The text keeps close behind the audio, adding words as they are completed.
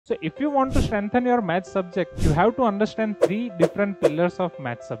So if you want to strengthen your math subject, you have to understand three different pillars of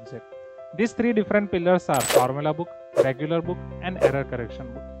math subject. These three different pillars are formula book, regular book, and error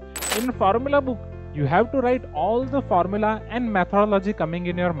correction book. In formula book, you have to write all the formula and methodology coming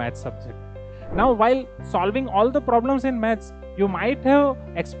in your math subject. Now, while solving all the problems in maths, you might have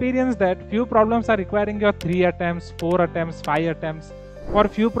experienced that few problems are requiring your 3 attempts, 4 attempts, 5 attempts. For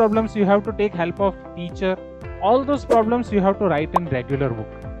few problems, you have to take help of teacher. All those problems you have to write in regular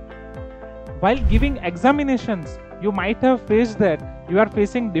book. While giving examinations, you might have faced that you are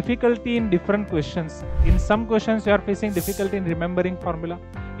facing difficulty in different questions. In some questions, you are facing difficulty in remembering formula.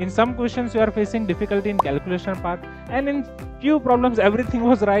 In some questions, you are facing difficulty in calculation part. And in few problems, everything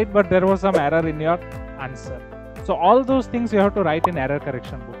was right, but there was some error in your answer. So all those things you have to write in error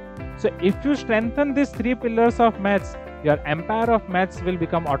correction book. So if you strengthen these three pillars of maths, your empire of maths will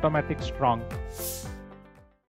become automatic strong.